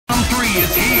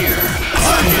is here!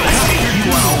 I'm gonna take you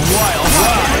on a wild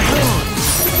ride!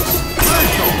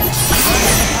 Marshall!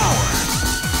 Power!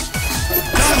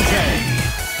 Dante!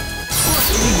 Let's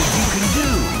see what you can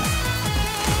do!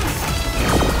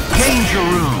 Danger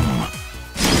Room!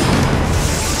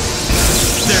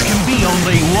 There can be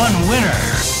only one winner!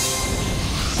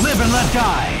 Live and let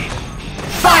die!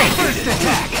 Fight! First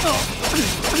attack!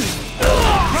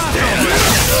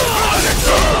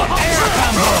 Air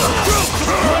combo!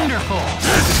 Wonderful!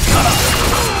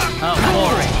 How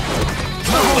boring!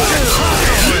 Level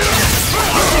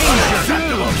 2!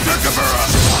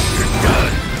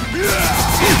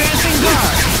 Advancing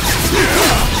guard!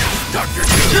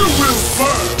 You will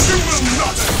burn! You will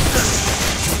not!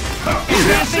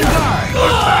 Advancing guard!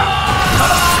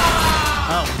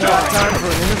 How boring! Time for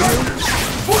an interview?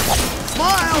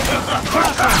 Smile!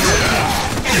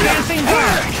 Advancing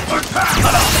guard!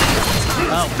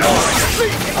 How boring!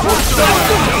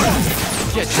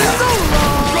 Get you!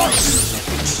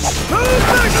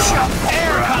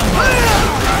 Air combo!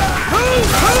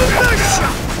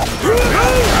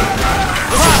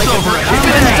 Crossover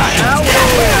elimination!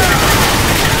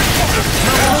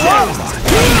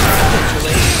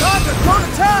 Time to go to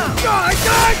town! Die!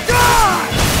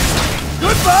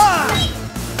 Goodbye!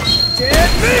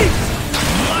 Dead meat!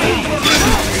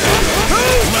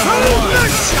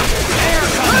 Air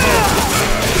combo!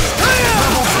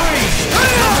 Level 3!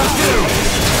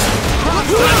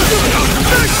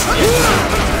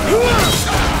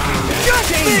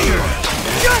 Danger!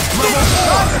 Go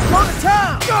to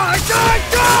town! Die!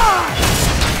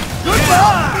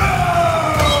 Goodbye!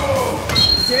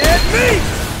 Dead meat!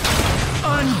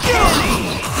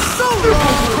 Uncanny! So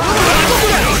long!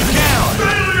 Down!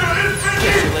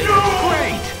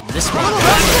 Great! This one.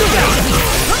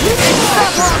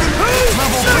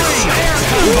 Level 3! Air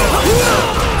combo!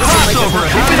 Crossover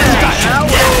elimination!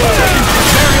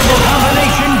 Variable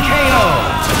combination KO!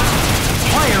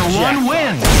 Player 1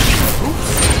 wins!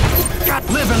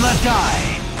 Live and let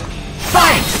die!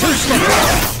 Fight! Two-step!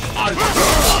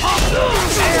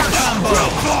 Air combo!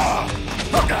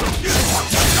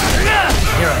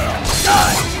 Here I am.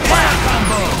 Fire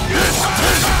combo!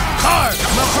 Hard!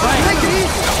 Take it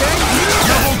easy, okay?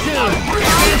 Level 2!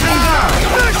 Advancing guard!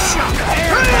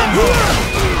 Air combo!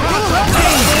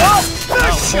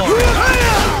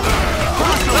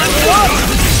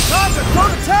 Time to go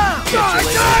to town! Die!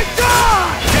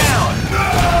 Down!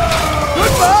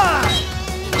 Goodbye!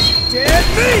 Dead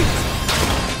meat!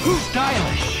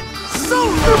 Stylish! So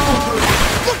long!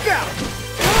 Look out!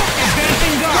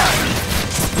 Advancing guard!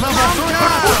 Level 3!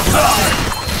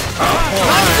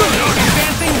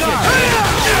 Advancing guard!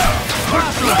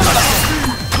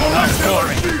 I'm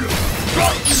boring!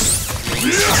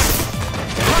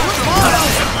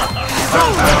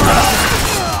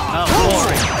 How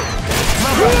boring!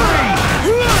 Level 3!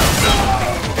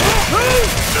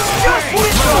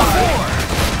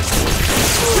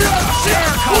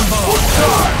 Air combo!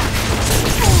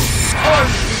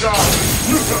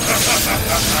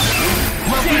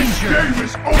 Danger!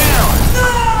 Down!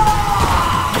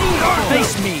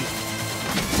 Face me!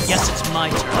 Guess it's my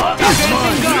turn.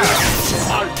 Advancing guard!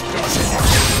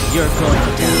 You're going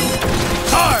down.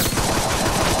 Hard!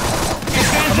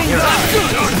 Advancing guard!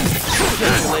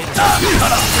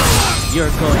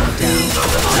 You're going down.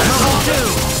 Level 2!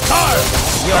 Hard!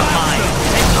 You're mine.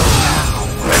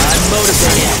 I'm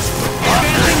motivated.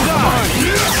 Advancing guard!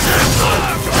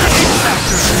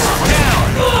 Down!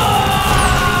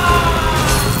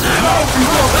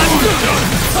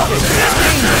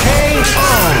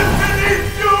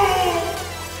 KO!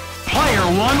 Player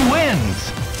 1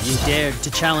 wins! You dared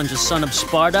to challenge the son of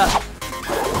Sparta?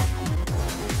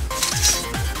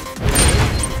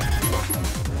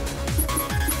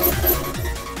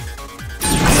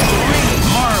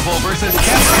 Marvel versus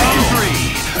Capcom 3.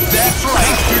 That's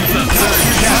right, the third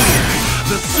chapter.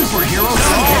 The superhero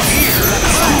soldiers here.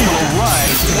 Who will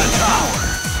rise to the tower?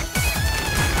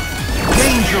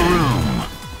 Danger Room.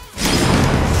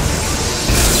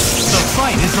 The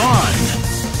fight is on.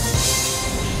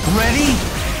 Ready?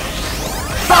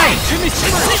 Fight!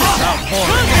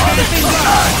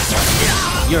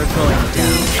 You're going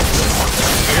down.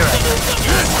 Here I am.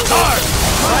 Hard!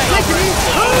 Take it easy!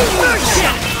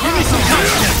 Give me some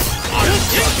confidence!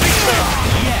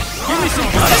 Yes! Give me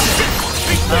some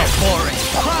confidence! How boring.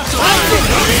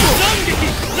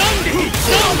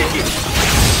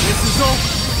 This is over!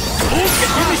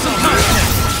 Give me some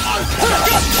confidence!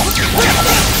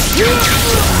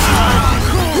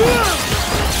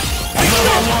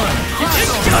 Level 1!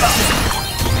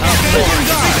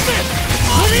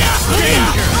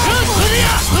 Danger!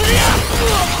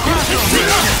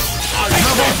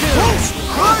 Level 2!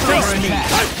 Face me.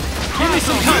 Give me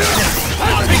some confidence.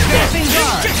 Advancing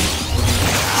guard.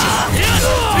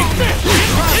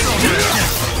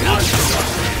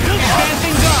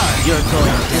 Advancing guard. You're going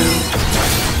down.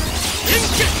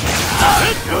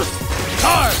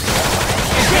 Hard.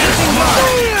 Advancing guard.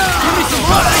 Give me some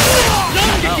confidence.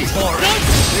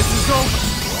 This is over.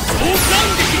 Give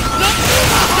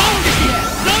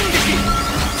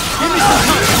me some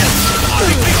confidence.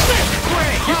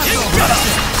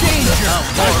 Danger!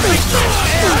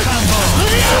 Air combo!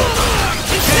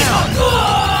 Down!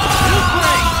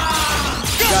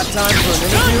 Got time for an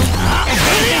interview?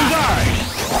 Advancing guard!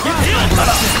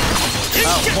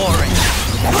 Outpouring!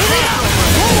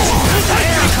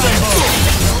 Air combo!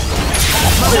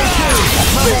 Level 2!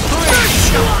 Level 3!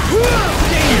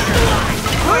 Danger!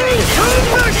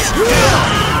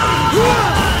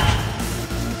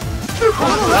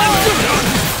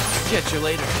 Get you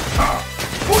later.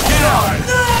 Down!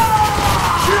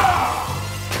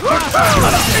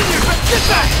 Get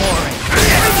back! Pouring!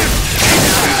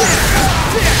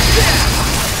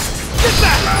 Get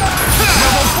back!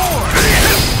 Level 4!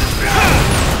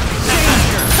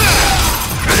 Danger!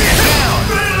 Down!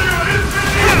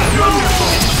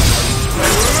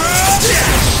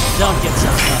 Don't get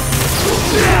sucked up.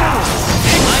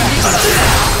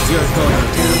 You're going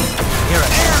down. Here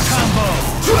it. Air combo!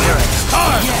 Here it.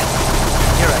 Hard! Yes!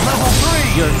 Here it. Level 3!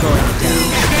 You're going down.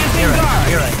 Advancing guard!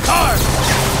 Here it. Hard!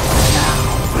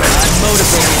 I'm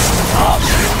motivated.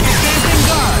 Advancing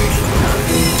guard!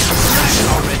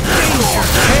 Danger!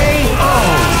 KO!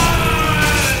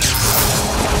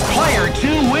 Player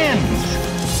 2 wins!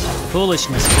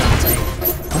 Foolishness, Dante.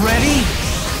 Ready?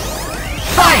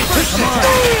 Fight! Come on!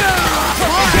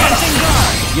 Advancing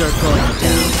guard! You're going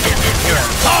down. Here it.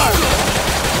 Hard!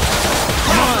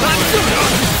 Come on!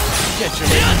 Get your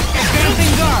man!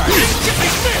 Advancing guard! Give me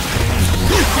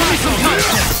some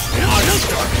confidence!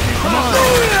 Come on!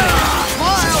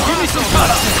 Give me some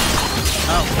confidence!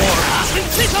 Outpouring!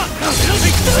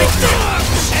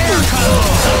 Air combo!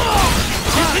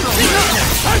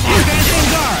 Advancing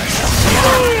guard!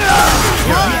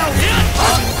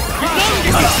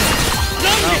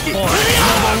 Outpouring!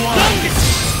 Level 1!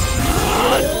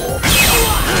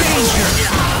 Danger!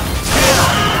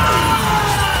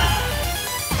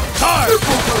 Hard!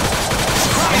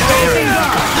 Advancing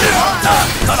guard!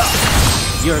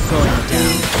 You're going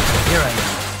down. Here I am.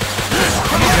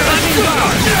 Advancing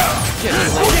guard! Get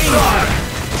danger!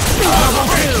 Level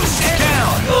 2!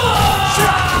 Down!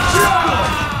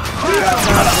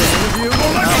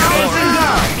 Advancing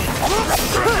guard!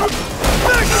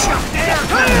 Air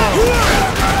combo!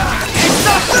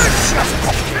 Level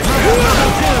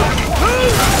 2!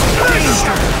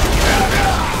 Danger!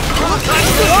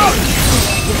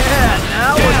 Yeah,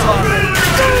 now we're talking.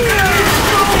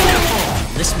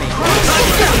 This may work.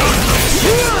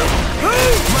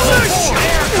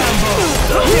 Air combo!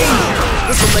 Danger!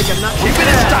 This will make a nut. Keep it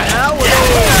in style! Now we're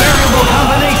Variable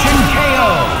combination KO!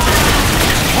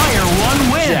 Player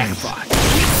 1 wins!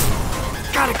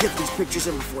 Gotta get these pictures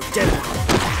in before deadline.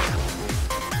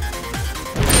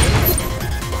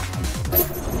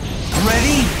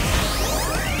 Ready?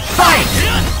 Fight!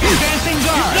 Advancing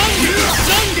guard!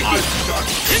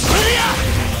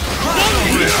 Come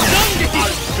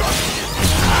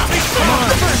on!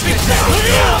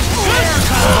 Air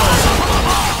combo!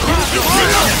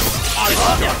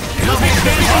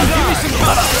 Advancing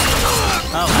guard!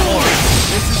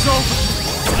 This is over!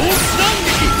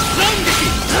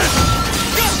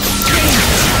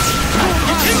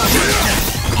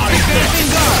 Advancing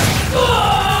guard!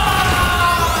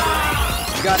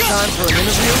 Got time for an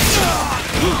interview?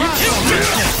 Advancing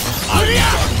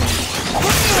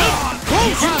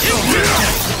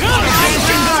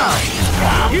guard!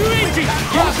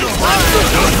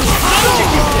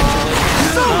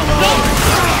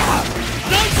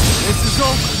 This is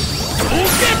over!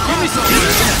 Give me some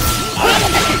crossover!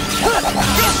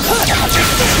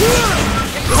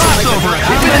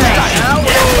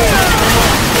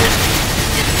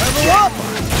 Level up!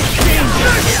 Level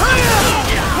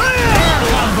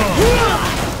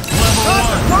 1!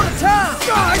 Go to town!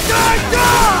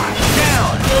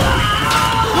 Down!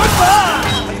 Goodbye!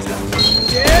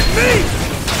 Get me!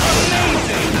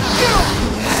 Amazing!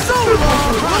 So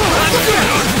long!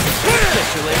 Get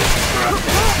you later!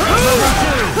 Level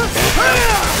 2!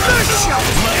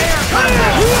 Air combo!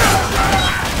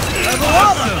 Level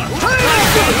up!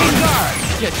 Advancing guard!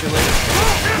 Get you later!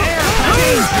 Air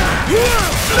danger!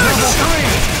 Level 3!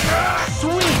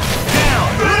 Sweep! Down!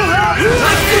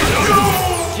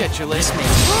 Get you later!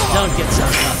 Don't get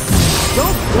sucked up.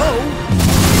 Don't go!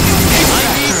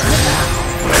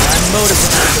 I'm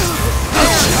motivated.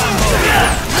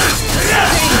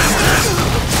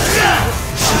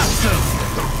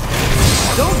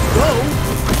 Don't go!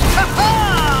 That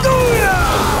felt good!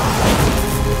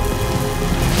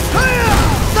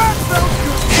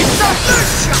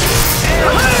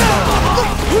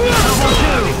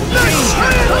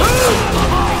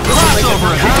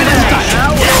 Crossover has been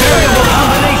established. Variable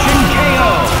combination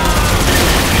KO.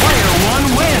 Player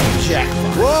 1 wins.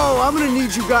 Whoa, I'm gonna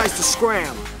need you guys to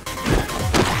scram.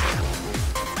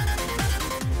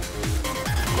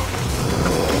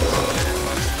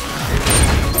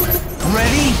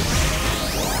 Ready?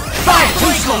 Fight!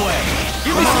 Break away!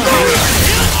 Give me some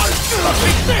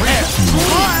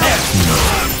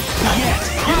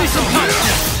Give me some punch!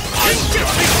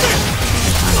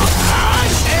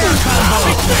 Air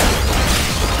combo!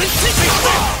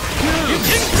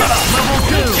 Level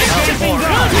 2!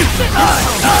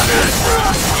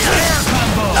 Air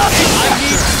combo!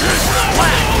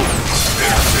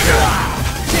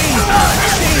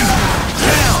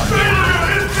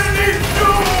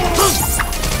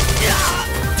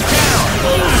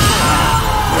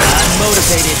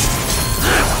 Motivated.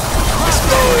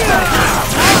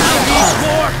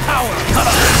 More power!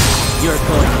 You're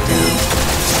going down.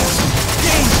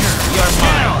 Danger! You're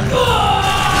mine!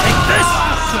 Take this!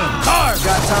 Awesome! Card!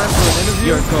 Got time for an interview?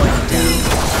 You're going down.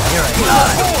 Here I go.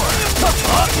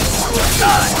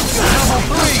 Level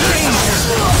 3! Danger!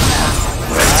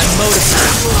 I'm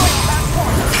motivated.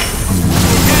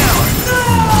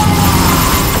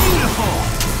 Beautiful!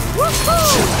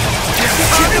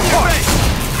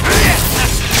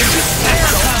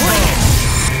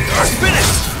 Spin it!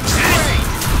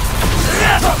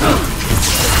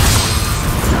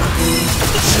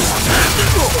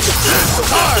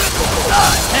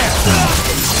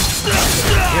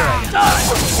 Here I go.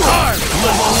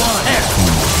 Level 1.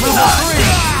 Level 3.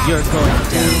 You're going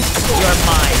down. You're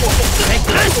mine. Take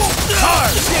this!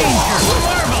 Card! Danger!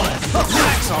 Marvelous!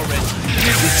 Relax already!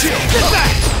 Chill! Get back!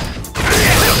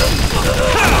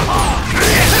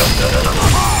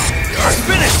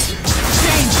 Spin it!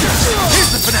 Danger!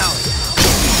 Here's the finale!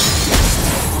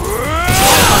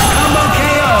 Combo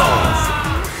KO!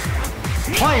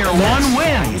 Player 1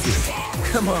 wins!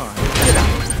 Come on, get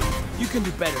out. You can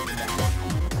do better than that.